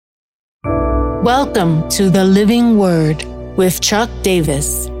Welcome to the Living Word with Chuck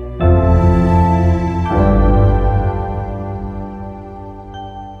Davis.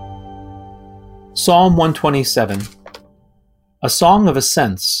 Psalm 127, a song of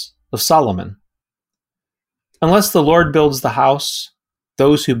ascents of Solomon. Unless the Lord builds the house,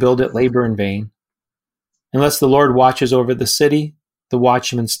 those who build it labor in vain. Unless the Lord watches over the city, the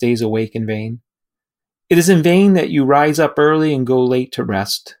watchman stays awake in vain. It is in vain that you rise up early and go late to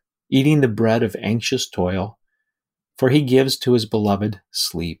rest, eating the bread of anxious toil, for he gives to his beloved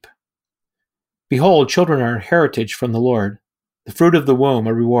sleep. Behold, children are a heritage from the Lord, the fruit of the womb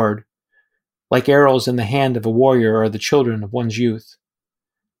a reward. Like arrows in the hand of a warrior are the children of one's youth.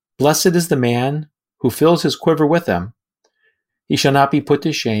 Blessed is the man who fills his quiver with them. He shall not be put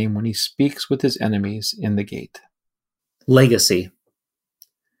to shame when he speaks with his enemies in the gate. Legacy.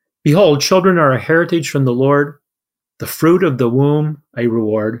 Behold, children are a heritage from the Lord, the fruit of the womb a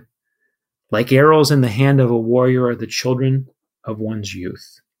reward. Like arrows in the hand of a warrior are the children of one's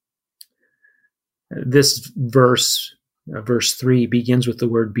youth. This verse 3, begins with the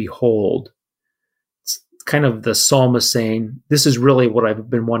word behold. It's kind of the psalmist saying, this is really what I've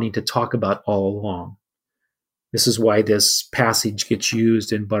been wanting to talk about all along. This is why this passage gets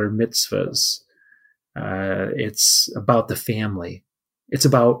used in bar mitzvahs. It's about the family. It's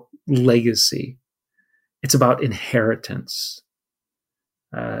about legacy. It's about inheritance.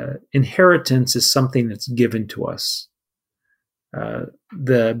 Inheritance is something that's given to us.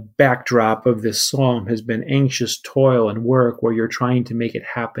 The backdrop of this psalm has been anxious toil and work where you're trying to make it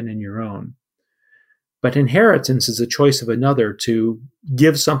happen in your own. But inheritance is a choice of another to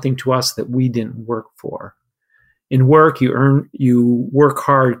give something to us that we didn't work for. In work, you work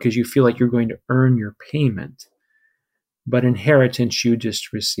hard because you feel like you're going to earn your payment. But inheritance you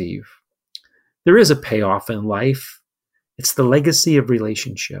just receive. There is a payoff in life. It's the legacy of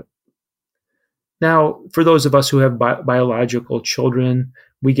relationship. Now, for those of us who have biological children,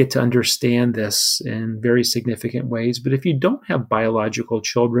 we get to understand this in very significant ways. But if you don't have biological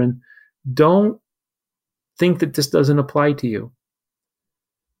children, don't think that this doesn't apply to you.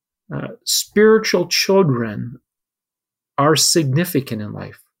 Spiritual children are significant in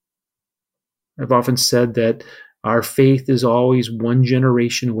life. I've often said that our faith is always one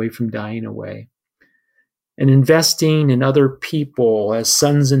generation away from dying away. And investing in other people as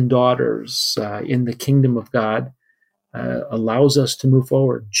sons and daughters in the kingdom of God allows us to move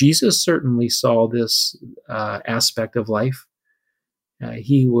forward. Jesus certainly saw this aspect of life.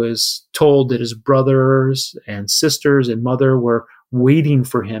 He was told that his brothers and sisters and mother were waiting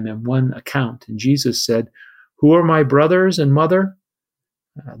for him in one account. And Jesus said, "Who are my brothers and mother?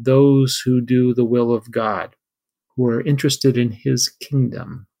 Those who do the will of God, who are interested in his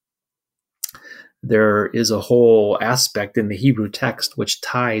kingdom." There is a whole aspect in the Hebrew text which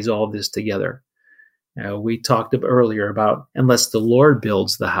ties all this together. We talked earlier about, unless the Lord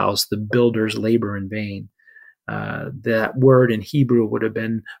builds the house, the builders labor in vain. That word in Hebrew would have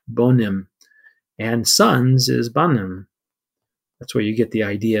been bonim, and sons is banim. That's where you get the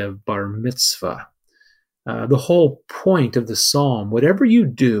idea of bar mitzvah. The whole point of the psalm, whatever you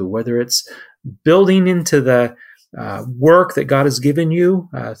do, whether it's building into the work that God has given you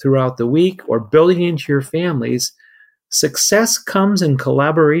throughout the week or building into your families, success comes in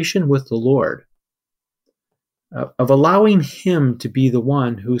collaboration with the Lord, of allowing him to be the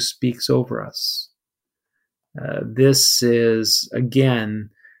one who speaks over us. This is,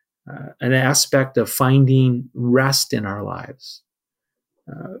 again, an aspect of finding rest in our lives.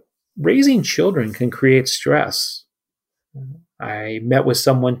 Raising children can create stress. I met with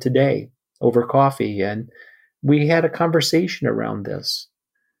someone today over coffee, and we had a conversation around this.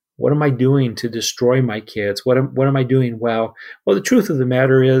 What am I doing to destroy my kids? What am I doing well? Well, the truth of the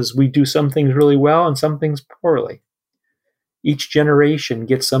matter is we do some things really well and some things poorly. Each generation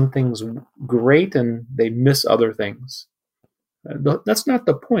gets some things great and they miss other things. That's not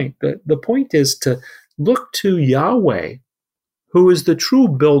the point. The point is to look to Yahweh, who is the true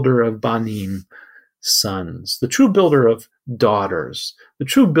builder of banim, sons, the true builder of daughters, the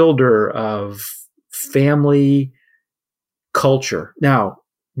true builder of family culture. Now,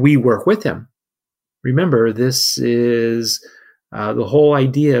 we work with him. Remember, this is the whole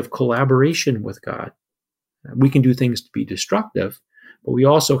idea of collaboration with God. We can do things to be destructive, but we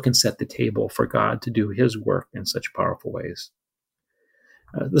also can set the table for God to do his work in such powerful ways.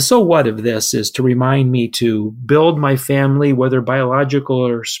 The so what of this is to remind me to build my family, whether biological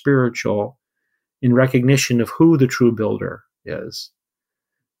or spiritual, in recognition of who the true builder is.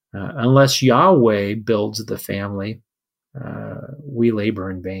 Unless Yahweh builds the family, we labor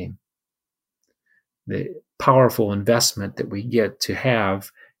in vain. The powerful investment that we get to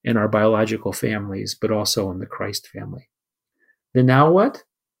have in our biological families, but also in the Christ family. Then now what?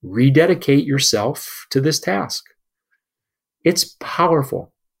 Rededicate yourself to this task. It's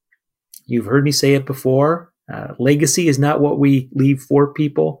powerful. You've heard me say it before. Legacy is not what we leave for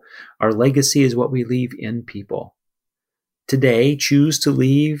people. Our legacy is what we leave in people. Today, choose to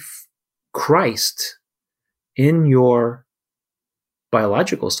leave Christ in your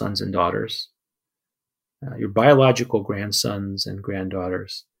biological sons and daughters, your biological grandsons and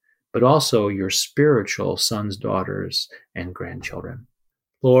granddaughters, but also your spiritual sons, daughters, and grandchildren.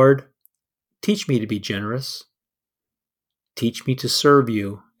 Lord, teach me to be generous. Teach me to serve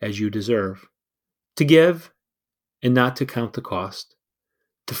you as you deserve, to give and not to count the cost,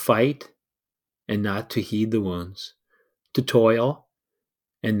 to fight and not to heed the wounds, to toil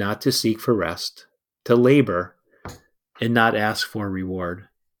and not to seek for rest, to labor and not ask for reward,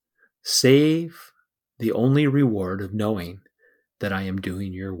 save the only reward of knowing that I am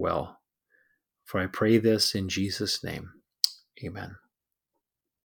doing your will. For I pray this in Jesus' name. Amen.